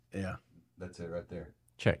Yeah. That's it right there.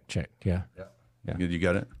 Check. Yeah. Yeah. You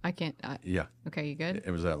got it? I can't. Yeah. Okay, you good?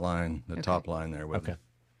 It was that line, the top line there with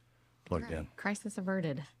plugged in. Crisis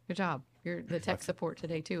averted. Good job. You're the tech support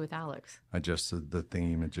today, too, with Alex. I adjusted the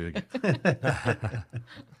thingamajig.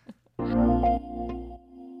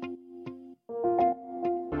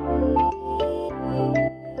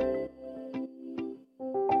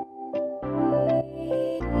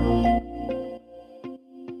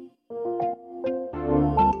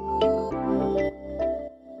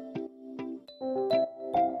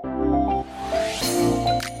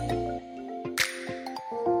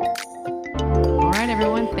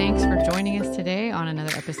 Thanks for joining us today on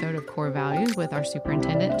another episode of Core Values with our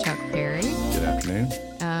superintendent, Chuck Perry. Good afternoon.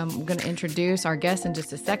 I'm going to introduce our guest in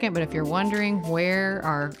just a second, but if you're wondering where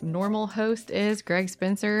our normal host is, Greg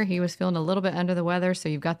Spencer, he was feeling a little bit under the weather, so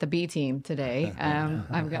you've got the B team today.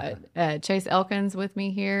 I've got Chase Elkins with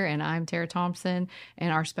me here, and I'm Tara Thompson,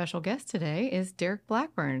 and our special guest today is Derek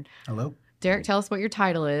Blackburn. Hello. Derek, tell us what your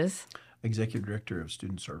title is. Executive Director of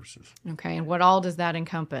Student Services. Okay, and what all does that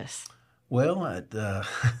encompass? Well,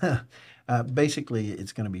 basically,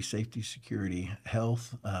 it's going to be safety, security,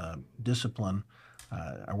 health, discipline.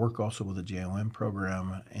 I work also with the JOM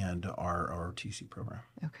program and our ROTC program.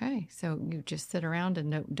 Okay, so you just sit around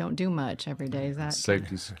and don't do much every day. Is that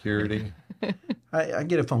safety, security? I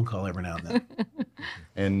get a phone call every now and then.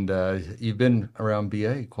 And you've been around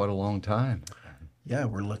BA quite a long time. Yeah,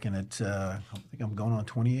 we're looking at, I think I'm going on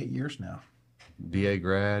 28 years now. BA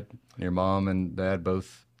grad, your mom and dad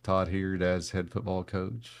both taught here as head football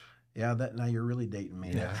coach. Yeah, now you're really dating me.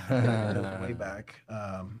 That goes way back.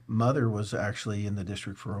 Mother was actually in the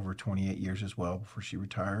district for over 28 years as well before she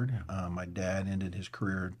retired. My dad ended his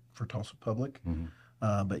career for Tulsa Public.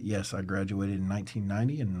 Mm-hmm. But yes, I graduated in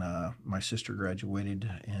 1990, and my sister graduated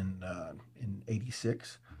in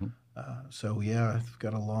 86. Mm-hmm. So yeah, I've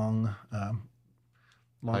got a long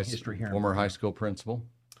history here. Former high school principal.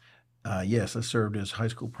 Yes, I served as high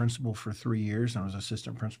school principal for 3 years, and I was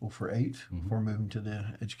assistant principal for 8 before moving to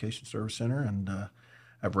the Education Service Center. And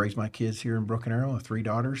I've raised my kids here in Broken Arrow. I have 3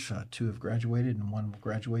 daughters. 2 have graduated, and 1 will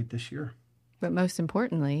graduate this year. But most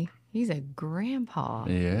importantly, he's a grandpa.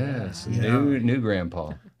 Yes, new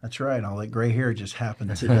grandpa. That's right. All that gray hair just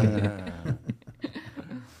happened today.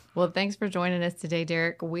 Well, thanks for joining us today,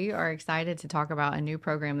 Derek. We are excited to talk about a new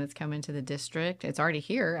program that's come into the district. It's already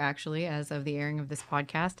here, actually, as of the airing of this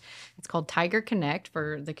podcast. It's called Tiger Connect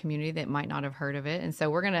for the community that might not have heard of it. And so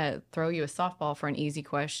we're going to throw you a softball for an easy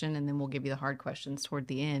question, and then we'll give you the hard questions toward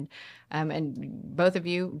the end. And both of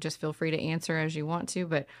you, just feel free to answer as you want to.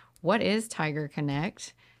 But what is Tiger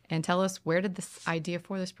Connect? And tell us, where did this idea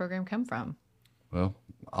for this program come from? Well,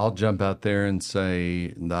 I'll jump out there and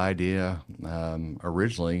say the idea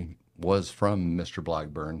originally was from Mr.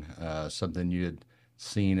 Blackburn, something you had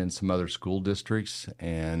seen in some other school districts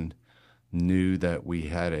and knew that we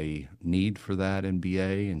had a need for that in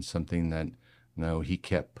BA, and something that he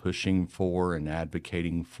kept pushing for and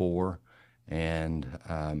advocating for. And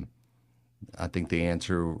I think the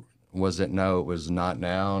answer wasn't no, it was not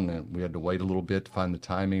now, and we had to wait a little bit to find the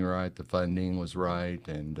timing right, the funding was right,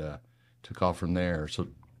 and took off from there. So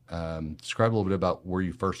describe a little bit about where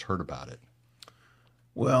you first heard about it.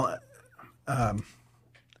 Well, I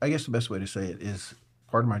guess the best way to say it is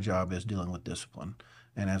part of my job is dealing with discipline.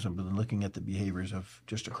 And as I've been looking at the behaviors of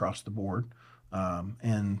just across the board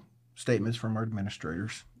and statements from our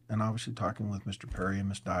administrators, and obviously talking with Mr. Perry and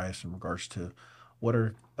Ms. Dias in regards to what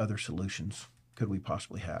are other solutions could we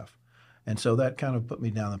possibly have. And so that kind of put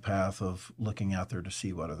me down the path of looking out there to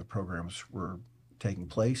see what other programs were taking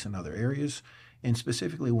place in other areas, and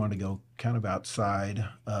specifically wanted to go kind of outside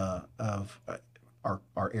of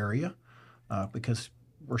our area because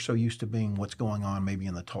we're so used to being what's going on maybe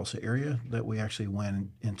in the Tulsa area that we actually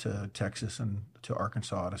went into Texas and to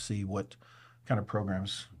Arkansas to see what kind of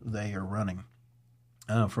programs they are running.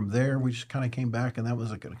 From there, we just kind of came back, and that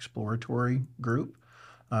was like an exploratory group.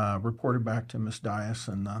 Reported back to Ms. Dias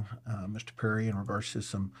and Mr. Perry in regards to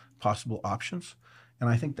some possible options. And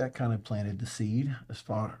I think that kind of planted the seed as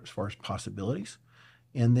far as possibilities.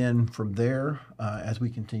 And then from there, as we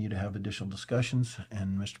continue to have additional discussions,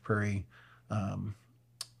 and Mr. Perry, when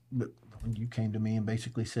you came to me and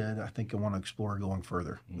basically said, I think I want to explore going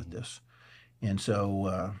further with this. And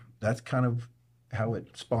so that's kind of how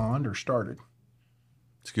it spawned or started.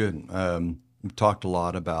 It's good. We've talked a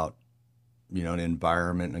lot about, an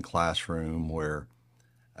environment in a classroom where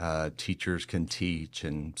teachers can teach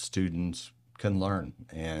and students can learn.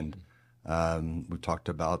 And we've talked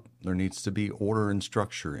about there needs to be order and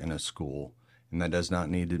structure in a school. And that does not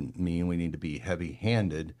need to mean we need to be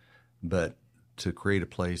heavy-handed, but to create a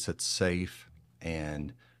place that's safe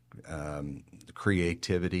and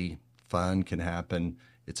creativity, fun can happen.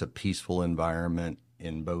 It's a peaceful environment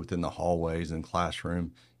in the hallways and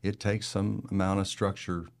classroom. It takes some amount of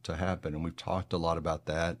structure to happen, and we've talked a lot about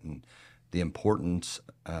that and the importance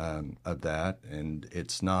of that. And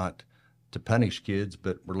it's not to punish kids,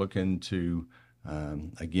 but we're looking to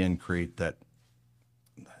again create that.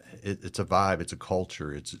 It's a vibe, it's a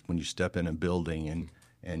culture. It's when you step in a building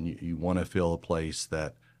and you want to feel a place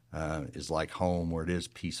that is like home, where it is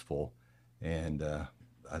peaceful. And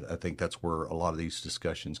I think that's where a lot of these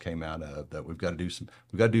discussions came out of, that we've got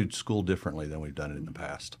to do school differently than we've done it in the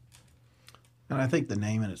past. And I think the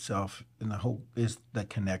name in itself and the whole is that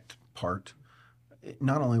connect part.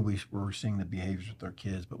 Not only were seeing the behaviors with our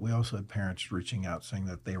kids, but we also had parents reaching out saying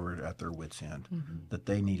that they were at their wits' end, that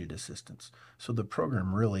they needed assistance. So the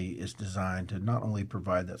program really is designed to not only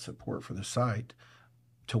provide that support for the site,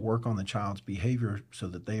 to work on the child's behavior so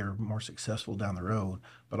that they are more successful down the road,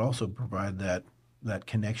 but also provide that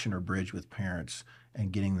connection or bridge with parents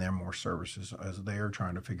and getting them more services as they are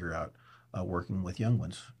trying to figure out working with young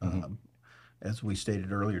ones. As we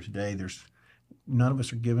stated earlier today, none of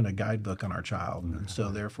us are given a guidebook on our child, and so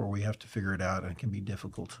therefore we have to figure it out, and it can be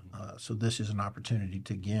difficult. So this is an opportunity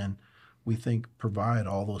to, again, we think, provide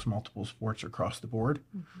all those multiple supports across the board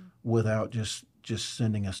without just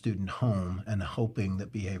sending a student home and hoping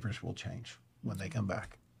that behaviors will change when they come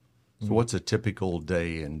back. So what's a typical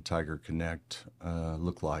day in Tiger Connect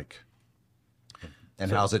look like?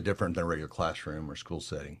 And how's it different than a regular classroom or school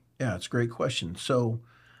setting? Yeah, it's a great question. So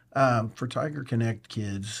for Tiger Connect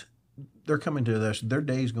kids, they're coming to this. Their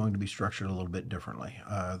day is going to be structured a little bit differently.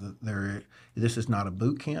 This is not a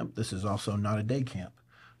boot camp. This is also not a day camp.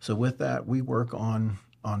 So with that, we work on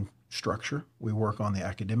structure. We work on the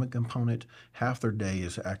academic component. Half their day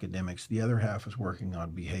is academics. The other half is working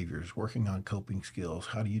on behaviors, working on coping skills.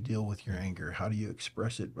 How do you deal with your anger? How do you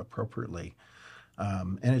express it appropriately?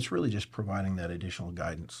 And it's really just providing that additional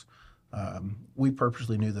guidance. We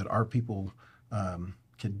purposely knew that our people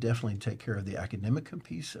could definitely take care of the academic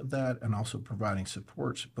piece of that and also providing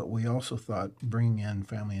supports. But we also thought bringing in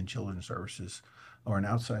Family and Children's Services or an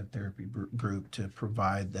outside therapy group to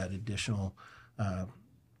provide that additional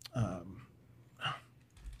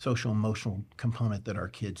social emotional component that our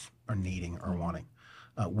kids are needing or wanting.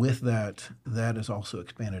 With that is also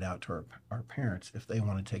expanded out to our parents if they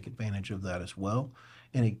want to take advantage of that as well.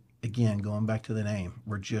 And again, going back to the name,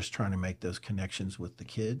 we're just trying to make those connections with the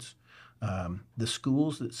kids. The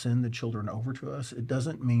schools that send the children over to us, it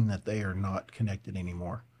doesn't mean that they are not connected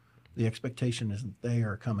anymore. The expectation is that they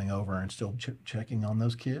are coming over and still checking on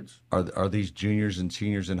those kids. Are these juniors and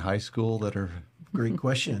seniors in high school that are? Great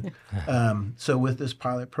question. So with this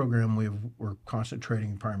pilot program, we're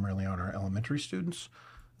concentrating primarily on our elementary students.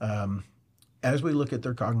 As we look at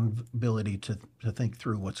their cognitive ability to think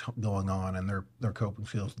through what's going on and their coping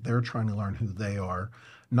skills, they're trying to learn who they are.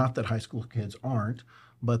 Not that high school kids aren't,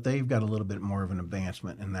 but they've got a little bit more of an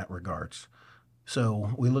advancement in that regards. So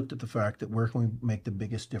we looked at the fact that where can we make the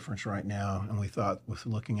biggest difference right now, and we thought with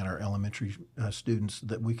looking at our elementary students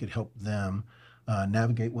that we could help them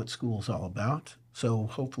navigate what school is all about. So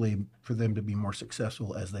hopefully for them to be more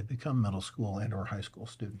successful as they become middle school and or high school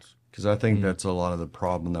students. Because I think that's a lot of the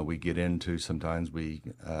problem that we get into. Sometimes we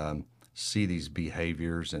see these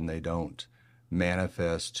behaviors and they don't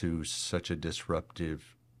manifest to such a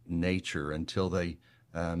disruptive nature until they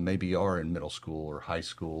maybe are in middle school or high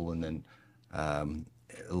school. And then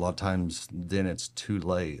a lot of times then it's too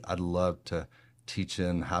late. I'd love to teach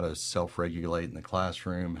them how to self-regulate in the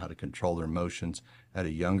classroom, how to control their emotions at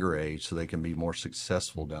a younger age so they can be more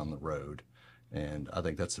successful down the road. And I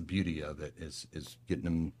think that's the beauty of it is getting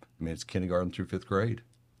them. I mean, it's kindergarten through fifth grade.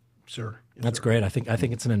 Sure. Yes, That's sir. great. I think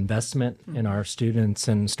it's an investment in our students,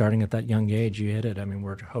 and starting at that young age, you hit it. I mean,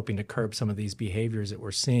 we're hoping to curb some of these behaviors that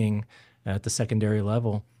we're seeing at the secondary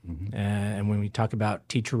level. And when we talk about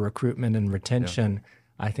teacher recruitment and retention,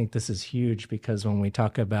 I think this is huge because when we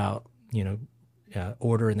talk about,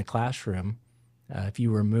 order in the classroom, if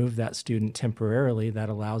you remove that student temporarily, that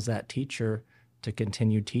allows that teacher to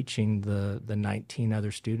continue teaching the 19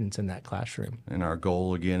 other students in that classroom. And our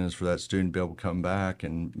goal, again, is for that student to be able to come back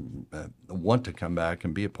and want to come back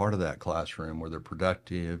and be a part of that classroom where they're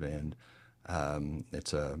productive, and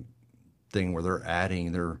it's a thing where they're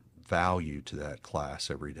adding their value to that class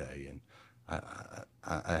every day. And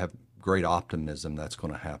I have great optimism that's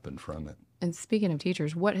going to happen from it. And speaking of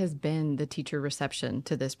teachers, what has been the teacher reception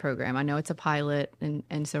to this program? I know it's a pilot,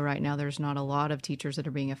 and so right now there's not a lot of teachers that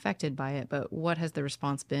are being affected by it, but what has the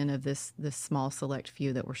response been of this small select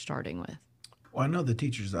few that we're starting with? Well, I know the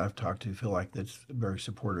teachers that I've talked to feel like that's very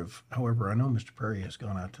supportive. However, I know Mr. Perry has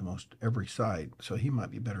gone out to most every site, so he might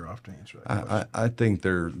be better off to answer that question. I think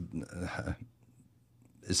they're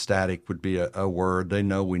ecstatic would be a word. They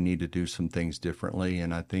know we need to do some things differently,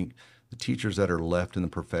 and I think the teachers that are left in the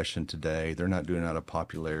profession today, they're not doing it out of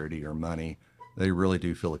popularity or money. They really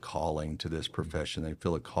do feel a calling to this profession. They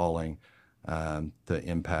feel a calling to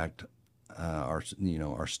impact our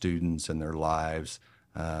students and their lives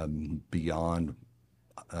beyond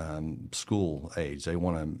school age. They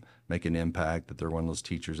want to make an impact. That they're one of those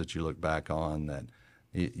teachers that you look back on that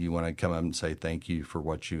you want to come up and say thank you for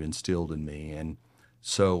what you instilled in me. And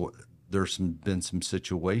so there's been some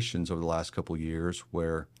situations over the last couple of years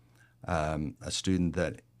where a student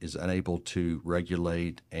that is unable to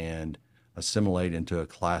regulate and assimilate into a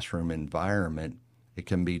classroom environment, it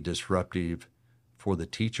can be disruptive for the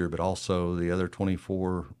teacher, but also the other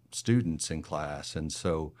 24 students in class. And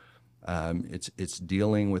so it's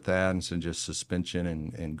dealing with that, and so just suspension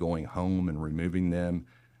and going home and removing them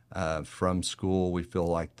from school. We feel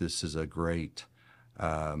like this is a great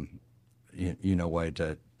way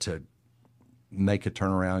to make a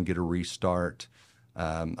turnaround, get a restart.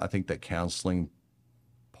 I think that counseling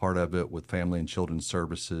part of it with Family and Children's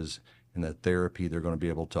Services and the therapy they're going to be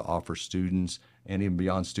able to offer students and even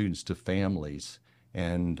beyond students to families,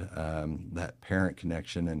 and that parent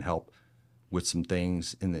connection, and help with some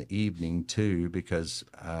things in the evening too, because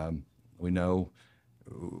we know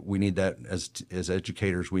we need that as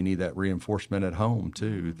educators. We need that reinforcement at home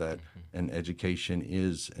too, that an education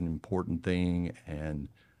is an important thing, and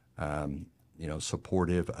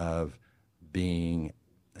supportive of being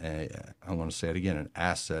I want to say it again, an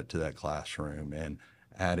asset to that classroom and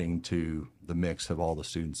adding to the mix of all the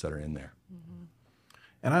students that are in there. Mm-hmm.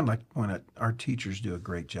 And I'd like to point out our teachers do a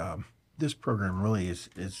great job. This program really is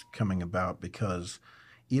coming about because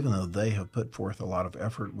even though they have put forth a lot of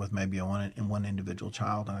effort with maybe one individual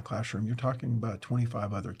child in a classroom, you're talking about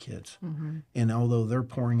 25 other kids. Mm-hmm. And although they're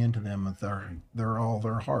pouring into them with their all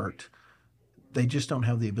their heart, they just don't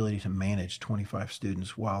have the ability to manage 25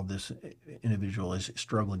 students while this individual is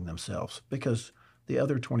struggling themselves. Because the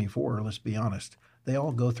other 24, let's be honest, they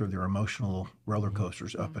all go through their emotional roller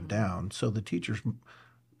coasters up and down. So the teachers,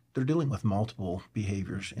 they're dealing with multiple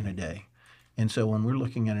behaviors in a day. And so when we're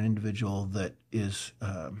looking at an individual that is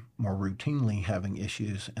more routinely having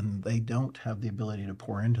issues and they don't have the ability to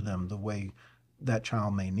pour into them the way that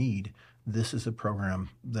child may need, this is a program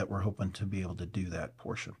that we're hoping to be able to do that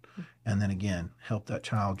portion. And then again, help that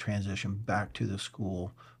child transition back to the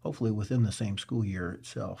school, hopefully within the same school year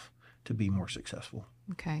itself, to be more successful.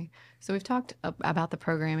 Okay. So we've talked about the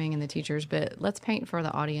programming and the teachers, but let's paint for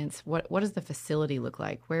the audience. What does the facility look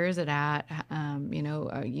like? Where is it at?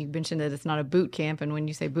 You mentioned that it's not a boot camp. And when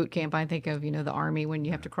you say boot camp, I think of, the Army when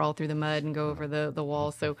you have to crawl through the mud and go over the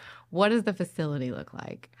walls. So what does the facility look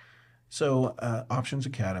like? So Options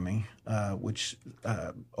Academy, which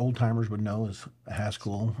old timers would know as a high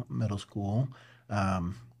school, middle school,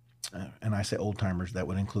 and I say old timers, that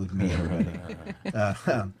would include me already.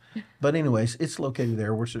 But anyways, it's located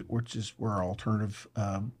there, which is where our alternative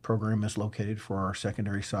program is located for our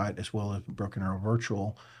secondary site, as well as Broken Arrow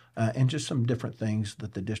Virtual, and just some different things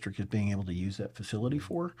that the district is being able to use that facility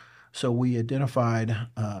for. So we identified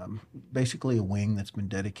basically a wing that's been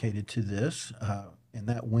dedicated to this. And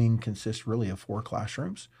that wing consists really of 4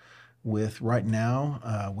 classrooms. With right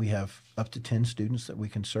now, we have up to 10 students that we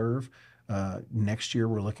can serve. Next year,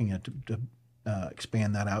 we're looking at to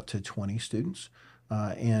expand that out to 20 students,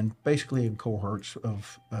 and basically in cohorts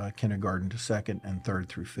of kindergarten to 2nd and 3rd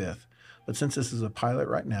through 5th. But since this is a pilot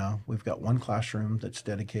right now, we've got 1 classroom that's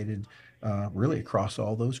dedicated really across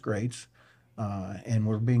all those grades, and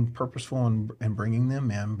we're being purposeful in bringing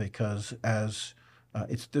them in because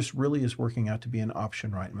this really is working out to be an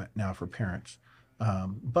option right now for parents.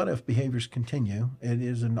 But if behaviors continue, it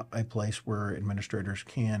is a place where administrators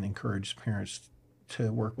can encourage parents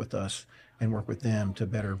to work with us and work with them to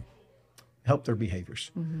better help their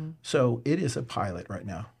behaviors. Mm-hmm. So it is a pilot right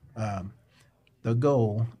now. The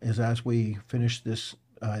goal is, as we finish this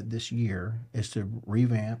year, is to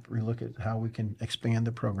relook at how we can expand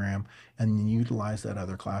the program and utilize that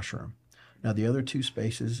other classroom. Now, the other 2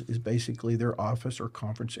 spaces is basically their office or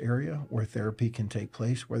conference area where therapy can take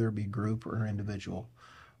place, whether it be group or individual.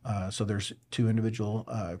 So there's 2 individual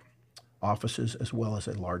offices as well as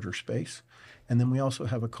a larger space. And then we also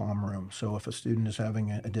have a calm room. So if a student is having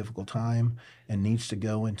a difficult time and needs to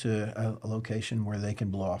go into a location where they can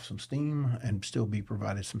blow off some steam and still be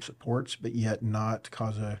provided some supports, but yet not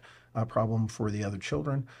cause a problem for the other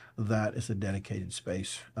children, that is a dedicated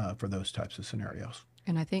space for those types of scenarios.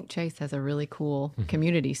 And I think Chase has a really cool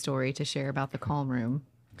community story to share about the Calm Room.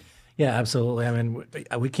 Yeah, absolutely. I mean,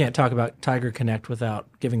 we can't talk about Tiger Connect without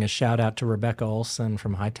giving a shout out to Rebecca Olson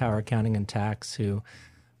from Hightower Accounting and Tax, who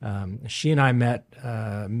she and I met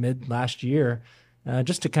mid last year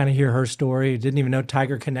just to kind of hear her story. Didn't even know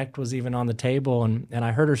Tiger Connect was even on the table. And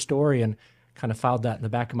I heard her story and kind of filed that in the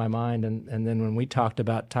back of my mind. And then when we talked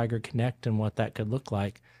about Tiger Connect and what that could look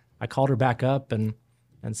like, I called her back up and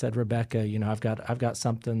said, Rebecca, I've got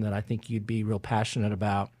something that I think you'd be real passionate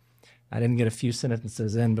about. I didn't get a few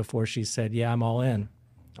sentences in before she said, yeah, I'm all in.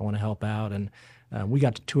 I want to help out. And we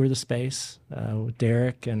got to tour the space with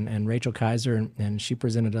Derek and Rachel Kaiser, and she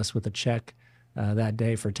presented us with a check that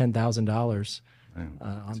day for $10,000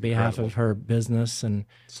 on behalf of her business. And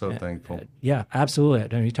So thankful. yeah, absolutely. I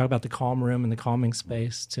mean, you talk about the calm room and the calming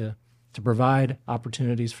space to provide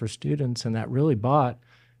opportunities for students, and that really bought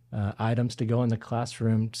items to go in the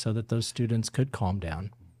classroom so that those students could calm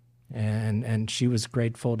down. And she was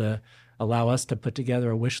grateful to allow us to put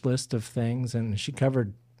together a wish list of things, and she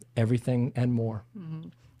covered everything and more. Mm-hmm.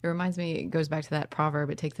 It reminds me, it goes back to that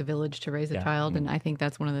proverb, it takes a village to raise a child. And I think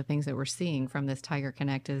that's one of the things that we're seeing from this Tiger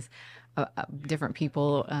Connect is different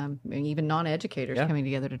people, even non-educators coming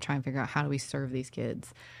together to try and figure out how do we serve these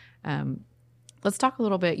kids. Let's talk a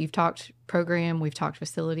little bit. You've talked program, we've talked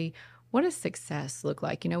facility. What does success look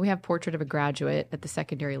like? We have Portrait of a Graduate at the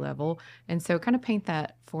secondary level. And so kind of paint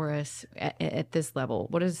that for us at this level.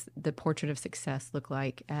 What does the portrait of success look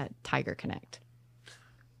like at Tiger Connect?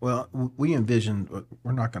 Well, we envision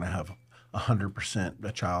we're not going to have 100%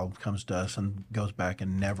 a child comes to us and goes back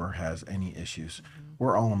and never has any issues. Mm-hmm.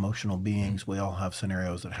 We're all emotional beings. We all have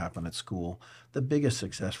scenarios that happen at school. The biggest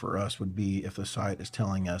success for us would be if the site is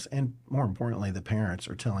telling us, and more importantly, the parents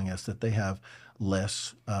are telling us that they have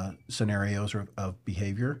less scenarios of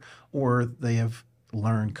behavior, or they have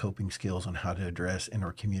learned coping skills on how to address and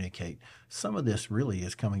or communicate. Some of this really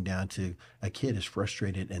is coming down to a kid is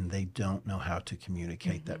frustrated and they don't know how to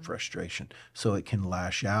communicate that frustration. So it can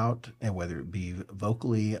lash out, and whether it be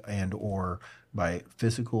vocally and or by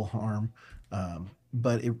physical harm.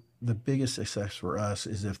 But the biggest success for us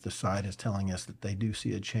is if the site is telling us that they do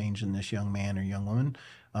see a change in this young man or young woman,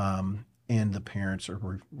 and the parents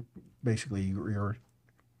are basically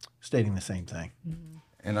stating the same thing. Mm-hmm.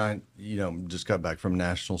 And I, just got back from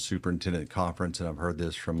National Superintendent Conference, and I've heard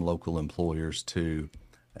this from local employers too.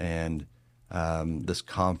 And this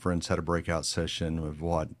conference had a breakout session of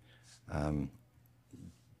what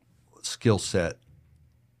skill set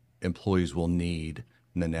employees will need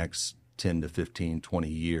in the next 10 to 15, 20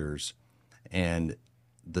 years. And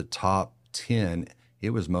the top 10,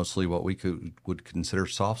 it was mostly what we would consider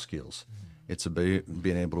soft skills. It's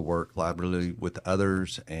being able to work collaboratively with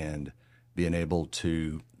others and being able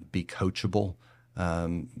to be coachable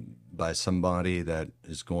by somebody that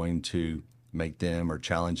is going to make them or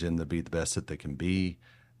challenge them to be the best that they can be.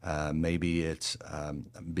 Maybe it's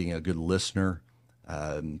being a good listener,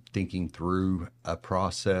 thinking through a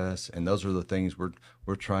process. And those are the things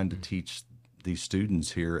we're trying to teach these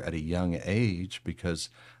students here at a young age, because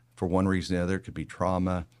for one reason or the other, it could be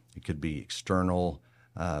trauma, it could be external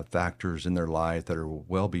factors in their life that are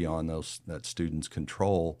well beyond that student's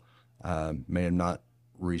control. May have not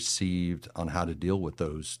received on how to deal with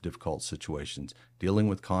those difficult situations. Dealing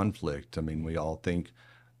with conflict. I mean, we all think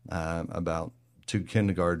about two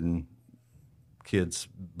kindergarten kids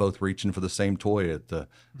both reaching for the same toy at the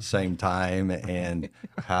same time, and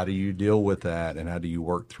how do you deal with that, and how do you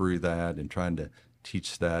work through that, and trying to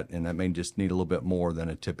teach that, and that may just need a little bit more than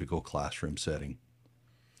a typical classroom setting.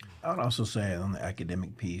 I would also say on the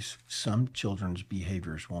academic piece, some children's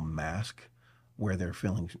behaviors will mask where they're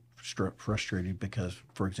feeling frustrated because,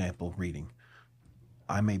 for example, reading.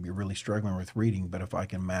 I may be really struggling with reading, but if I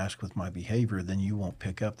can mask with my behavior, then you won't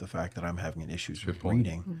pick up the fact that I'm having issues with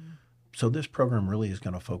reading. Mm-hmm. So this program really is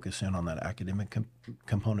going to focus in on that academic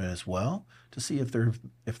component as well, to see if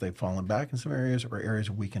they've fallen back in some areas or areas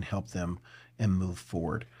where we can help them and move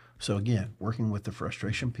forward. So again, working with the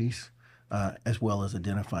frustration piece, as well as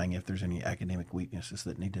identifying if there's any academic weaknesses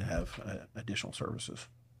that need to have additional services.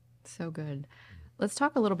 So good. Let's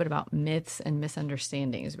talk a little bit about myths and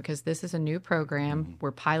misunderstandings, because this is a new program. Mm-hmm.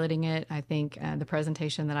 We're piloting it. I think the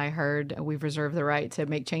presentation that I heard, we've reserved the right to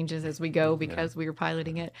make changes as we go because we are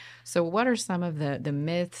piloting it. So what are some of the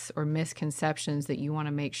myths or misconceptions that you want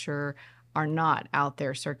to make sure are not out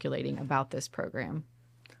there circulating about this program?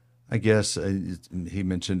 I guess he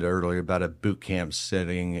mentioned earlier about a boot camp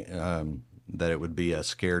setting, that it would be a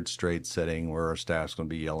scared straight setting where our staff's going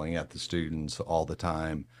to be yelling at the students all the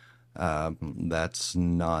time. That's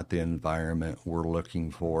not the environment we're looking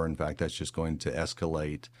for. In fact, that's just going to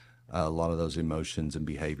escalate a lot of those emotions and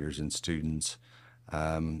behaviors in students.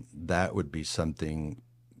 That would be something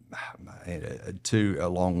to,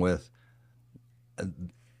 along with,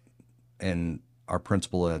 and our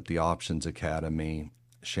principal at the Options Academy,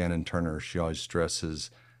 Shannon Turner, she always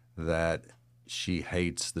stresses that she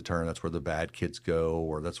hates the term, that's where the bad kids go,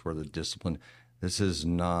 or that's where the discipline. This is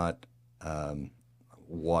not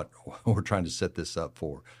what we're trying to set this up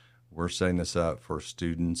for. We're setting this up for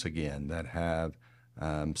students, again, that have,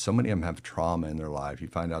 so many of them have trauma in their life. You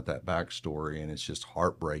find out that backstory, and it's just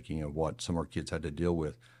heartbreaking of what some of our kids had to deal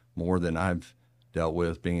with, more than I've dealt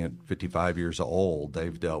with being at 55 years old.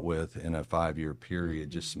 They've dealt with in a 5-year period,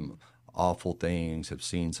 just some awful things, have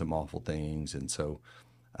seen some awful things. And so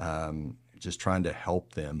just trying to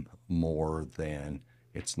help them more than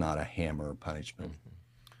it's not a hammer punishment.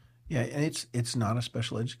 Yeah, and it's not a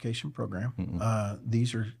special education program.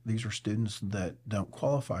 These are students that don't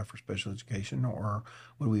qualify for special education, or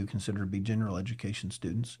what we would consider to be general education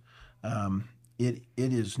students. It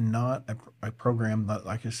is not a program that,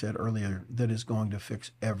 like I said earlier, that is going to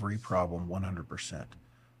fix every problem 100%.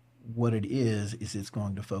 What it is it's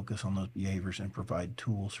going to focus on those behaviors and provide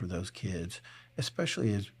tools for those kids,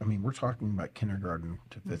 especially as, I mean, we're talking about kindergarten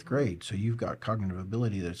to fifth grade. So you've got cognitive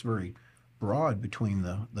ability that's very broad between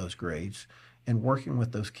those grades, and working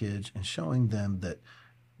with those kids and showing them that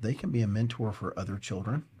they can be a mentor for other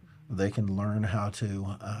children. They can learn how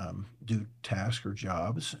to do tasks or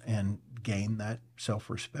jobs and gain that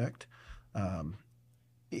self-respect.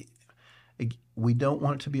 We don't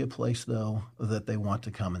want it to be a place, though, that they want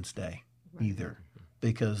to come and stay either,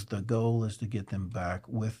 because the goal is to get them back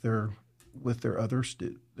with their other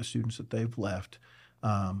the students that they've left,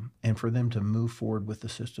 and for them to move forward with the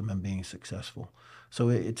system and being successful. So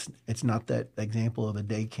it's not that example of a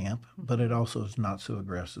day camp, but it also is not so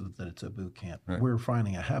aggressive that it's a boot camp. Right. We're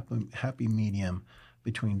finding a happy medium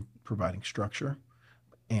between providing structure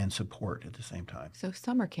and support at the same time. So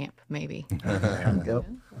summer camp, maybe. There we go.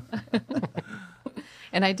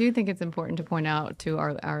 And I do think it's important to point out to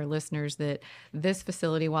our listeners that this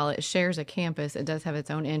facility, while it shares a campus, it does have its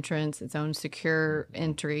own entrance, its own secure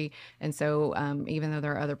entry. And so even though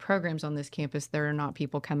there are other programs on this campus, there are not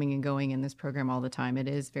people coming and going in this program all the time. It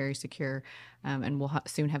is very secure, and we'll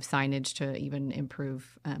soon have signage to even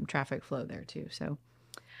improve traffic flow there too. So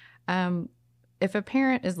if a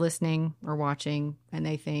parent is listening or watching and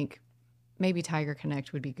they think maybe Tiger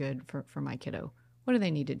Connect would be good for my kiddo, what do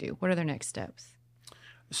they need to do? What are their next steps?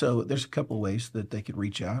 So there's a couple of ways that they could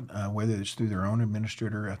reach out, whether it's through their own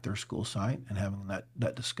administrator at their school site and having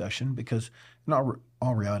that discussion, because in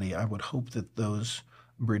all reality, I would hope that those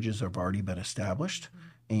bridges have already been established.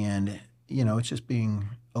 And, it's just being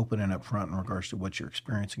open and upfront in regards to what you're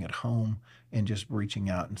experiencing at home, and just reaching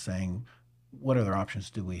out and saying, what other options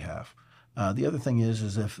do we have? The other thing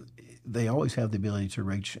is if they always have the ability to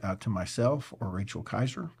reach out to myself or Rachel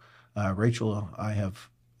Kaiser. Rachel,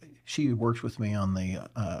 she works with me on the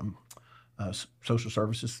social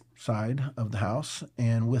services side of the house.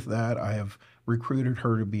 And with that, I have recruited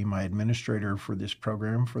her to be my administrator for this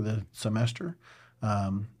program for the semester.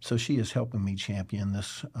 So she is helping me champion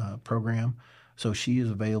this program. So she is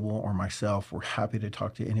available, or myself. We're happy to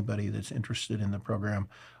talk to anybody that's interested in the program.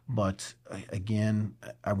 But again,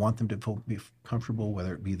 I want them to be comfortable,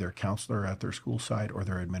 whether it be their counselor at their school site or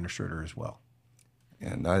their administrator as well.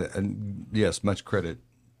 And yes, much credit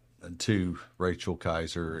to Rachel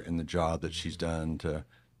Kaiser and the job that she's done to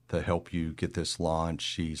help you get this launched.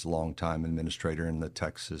 She's a longtime administrator in the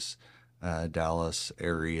Texas, Dallas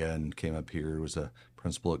area, and came up here, was a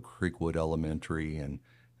principal at Creekwood Elementary, and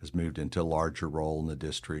has moved into a larger role in the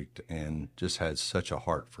district, and just has such a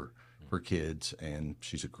heart for kids, and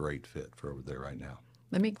she's a great fit for over there right now.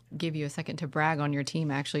 Let me give you a second to brag on your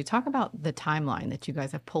team, actually. Talk about the timeline that you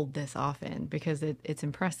guys have pulled this off in, because it's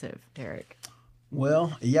impressive, Derek.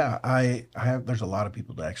 Well, yeah, I have. There's a lot of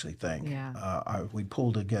people to actually thank. Yeah. We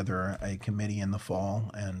pulled together a committee in the fall,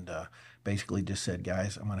 and basically just said,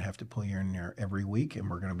 guys, I'm going to have to pull you in there every week, and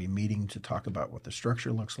we're going to be meeting to talk about what the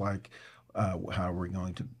structure looks like, how we're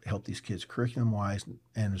going to help these kids curriculum-wise,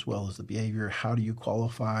 and as well as the behavior. How do you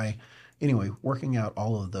qualify? Anyway, working out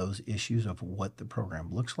all of those issues of what the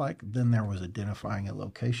program looks like. Then there was identifying a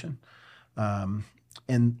location,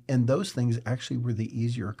 and those things actually were the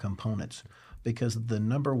easier components. Because the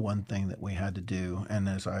number one thing that we had to do, and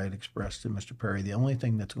as I had expressed to Mr. Perry, the only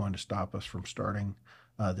thing that's going to stop us from starting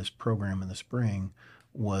this program in the spring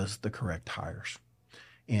was the correct hires.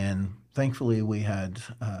 And thankfully, we had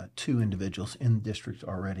 2 individuals in the district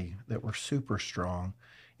already that were super strong.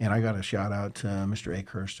 And I got a shout out to Mr.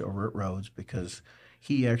 Akehurst over at Rhodes, because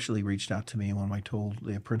he actually reached out to me when I told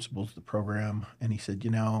the principals of the program, and he said,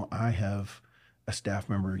 I have a staff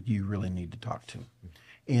member you really need to talk to.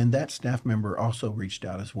 And that staff member also reached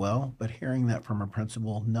out as well. But hearing that from a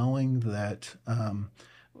principal, knowing that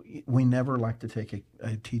we never like to take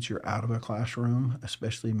a teacher out of a classroom,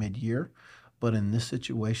 especially mid-year. But in this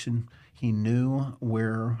situation, he knew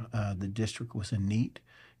where the district was in need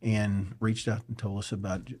and reached out and told us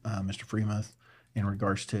about Mr. Freemuth in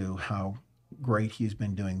regards to how great he's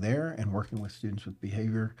been doing there and working with students with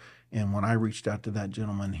behavior. And when I reached out to that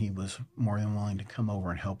gentleman, he was more than willing to come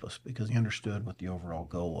over and help us because he understood what the overall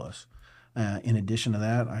goal was. In addition to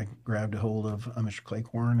that, I grabbed a hold of Mr.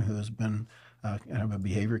 Claycorn, who has been kind of a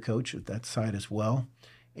behavior coach at that site as well.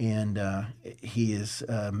 And he is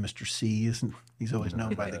Mr. C. He's always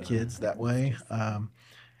known by the kids that way.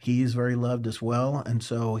 He is very loved as well. And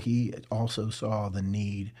so he also saw the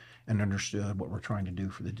need and understood what we're trying to do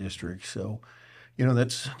for the district. So,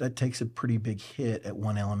 that takes a pretty big hit at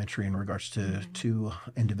one elementary in regards to two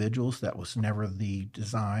individuals. That was never the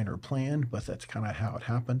design or plan, but that's kind of how it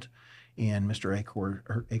happened. And Mr.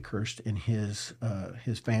 Akehurst and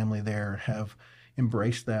his family there have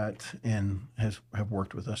embraced that and have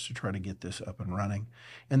worked with us to try to get this up and running.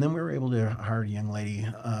 And then we were able to hire a young lady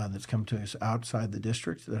that's come to us outside the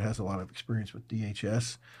district that has a lot of experience with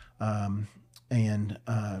DHS and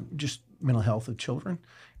just mental health of children.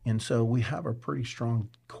 And so we have a pretty strong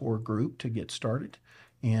core group to get started.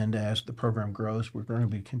 And as the program grows, we're going to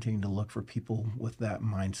be continuing to look for people with that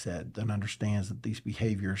mindset that understands that these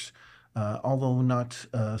behaviors, although not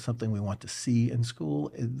something we want to see in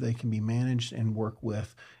school, they can be managed and work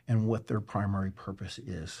with and what their primary purpose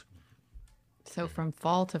is. So from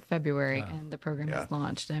fall to February, and the program is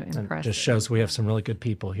launched. Impressive. It just shows we have some really good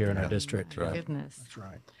people here in our district. My goodness. That's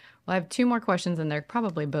right. Well, I have two more questions, and they're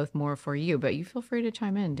probably both more for you, but you feel free to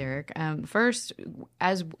chime in, Derek. First,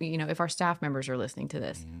 as if our staff members are listening to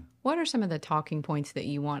this, what are some of the talking points that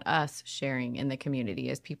you want us sharing in the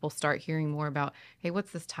community as people start hearing more about, hey,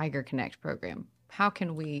 what's this Tiger Connect program? How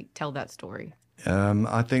can we tell that story?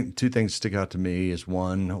 I think two things stick out to me is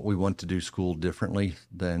one, we want to do school differently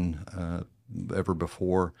than ever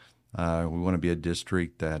before. We want to be a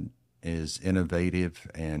district that is innovative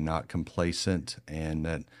and not complacent, and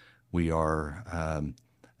that we are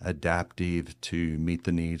adaptive to meet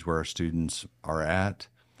the needs where our students are at.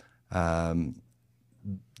 The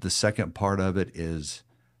second part of it is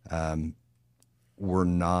we're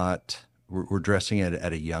addressing it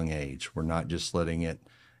at a young age. We're not just letting it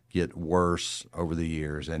get worse over the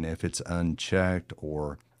years. And if it's unchecked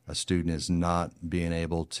or a student is not being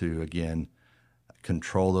able to, again,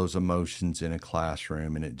 control those emotions in a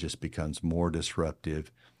classroom and it just becomes more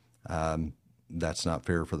disruptive, that's not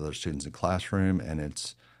fair for those students in the classroom. And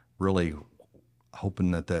it's really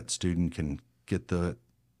hoping that student can get the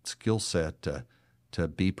skill set to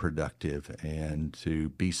be productive and to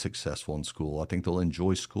be successful in school. I think they'll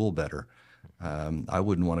enjoy school better. I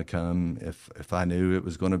wouldn't want to come if I knew it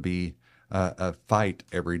was going to be a fight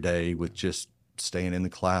every day with just staying in the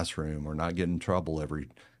classroom or not getting in trouble every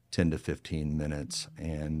 10 to 15 minutes.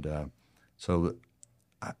 And so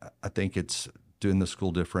I think it's doing the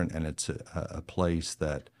school different, and it's a place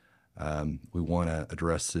that we want to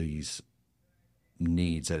address these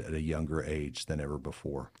needs at a younger age than ever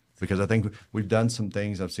before. Because I think we've done some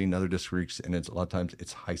things I've seen in other districts, and it's a lot of times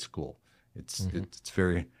it's high school. It's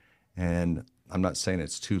very, and I'm not saying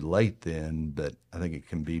it's too late then, but I think it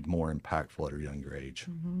can be more impactful at a younger age.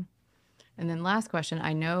 Mm-hmm. And then last question,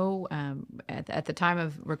 I know at the time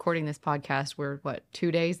of recording this podcast, we're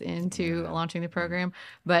 2 days into launching the program,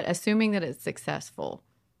 but assuming that it's successful,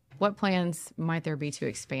 what plans might there be to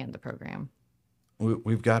expand the program?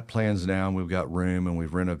 We've got plans now, and we've got room, and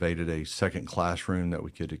we've renovated a second classroom that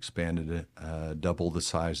we could expand it, double the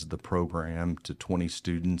size of the program to 20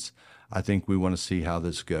 students. I think we want to see how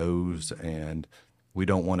this goes, and we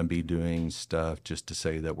don't want to be doing stuff just to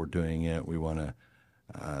say that we're doing it. We want to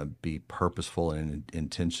be purposeful and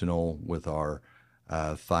intentional with our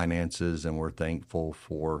finances, and we're thankful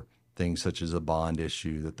for things such as a bond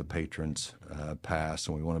issue that the patrons pass,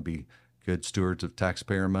 and we want to be good stewards of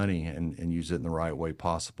taxpayer money and use it in the right way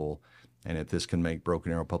possible. And if this can make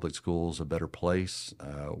Broken Arrow Public Schools a better place,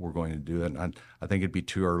 we're going to do it. And I think it'd be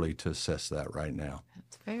too early to assess that right now.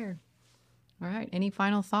 That's fair. All right. Any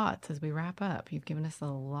final thoughts as we wrap up? You've given us a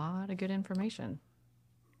lot of good information.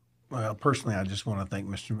 Well, personally, I just want to thank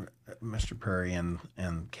Mr. Perry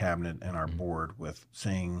and Cabinet and our board with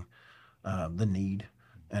seeing the need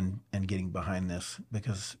and getting behind this,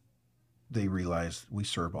 because they realize we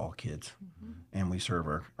serve all kids and we serve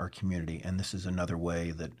our community. And this is another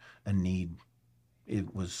way that a need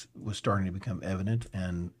it was starting to become evident,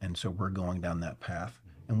 and so we're going down that path.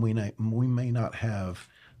 And we may not have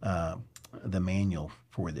the manual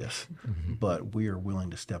for this, but we are willing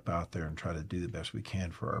to step out there and try to do the best we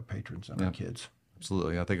can for our patrons and our kids.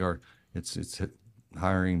 Absolutely. I think it's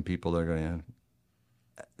hiring people that are going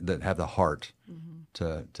that have the heart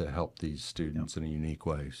to help these students in a unique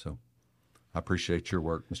way. So I appreciate your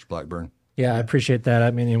work, Mr. Blackburn. Yeah, I appreciate that.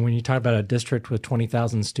 I mean, and when you talk about a district with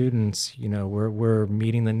 20,000 students, you know, we're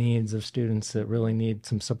meeting the needs of students that really need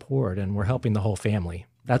some support, and we're helping the whole family.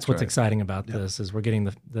 That's what's right. exciting about this is we're getting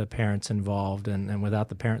the parents involved, and without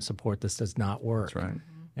the parent support, this does not work. That's right.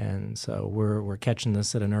 And so we're catching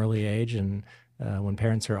this at an early age, and when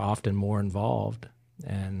parents are often more involved,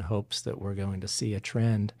 and hopes that we're going to see a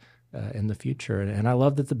trend in the future. And I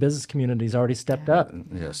love that the business community's already stepped up.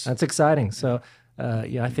 Yes. That's exciting. So,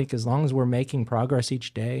 I think as long as we're making progress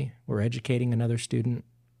each day, we're educating another student,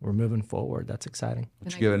 we're moving forward. That's exciting.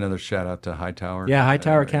 Would you give another shout out to Hightower? Yeah,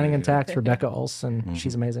 Hightower Accounting and Tax, Rebecca Olson.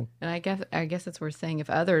 She's amazing. And I guess it's worth saying if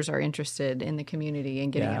others are interested in the community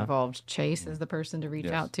and getting involved, Chase is the person to reach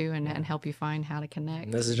out to and help you find how to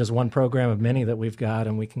connect. This is just one program of many that we've got,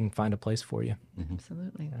 and we can find a place for you.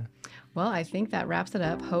 Absolutely. Well, I think that wraps it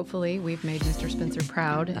up. Hopefully, we've made Mr. Spencer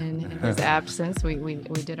proud in his absence. We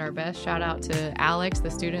did our best. Shout out to Alex, the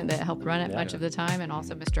student that helped run it much of the time, and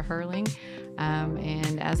also Mr. Hurling.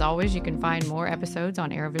 And as always, you can find more episodes on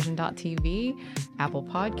ArrowVision.tv, Apple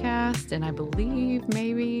Podcast, and I believe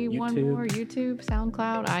maybe one more, YouTube,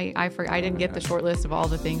 SoundCloud. I didn't get the short list of all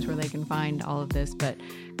the things where they can find all of this, but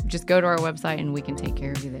just go to our website and we can take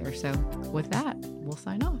care of you there. So with that, we'll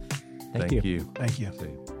sign off. Thank you. Thank you. See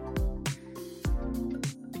you.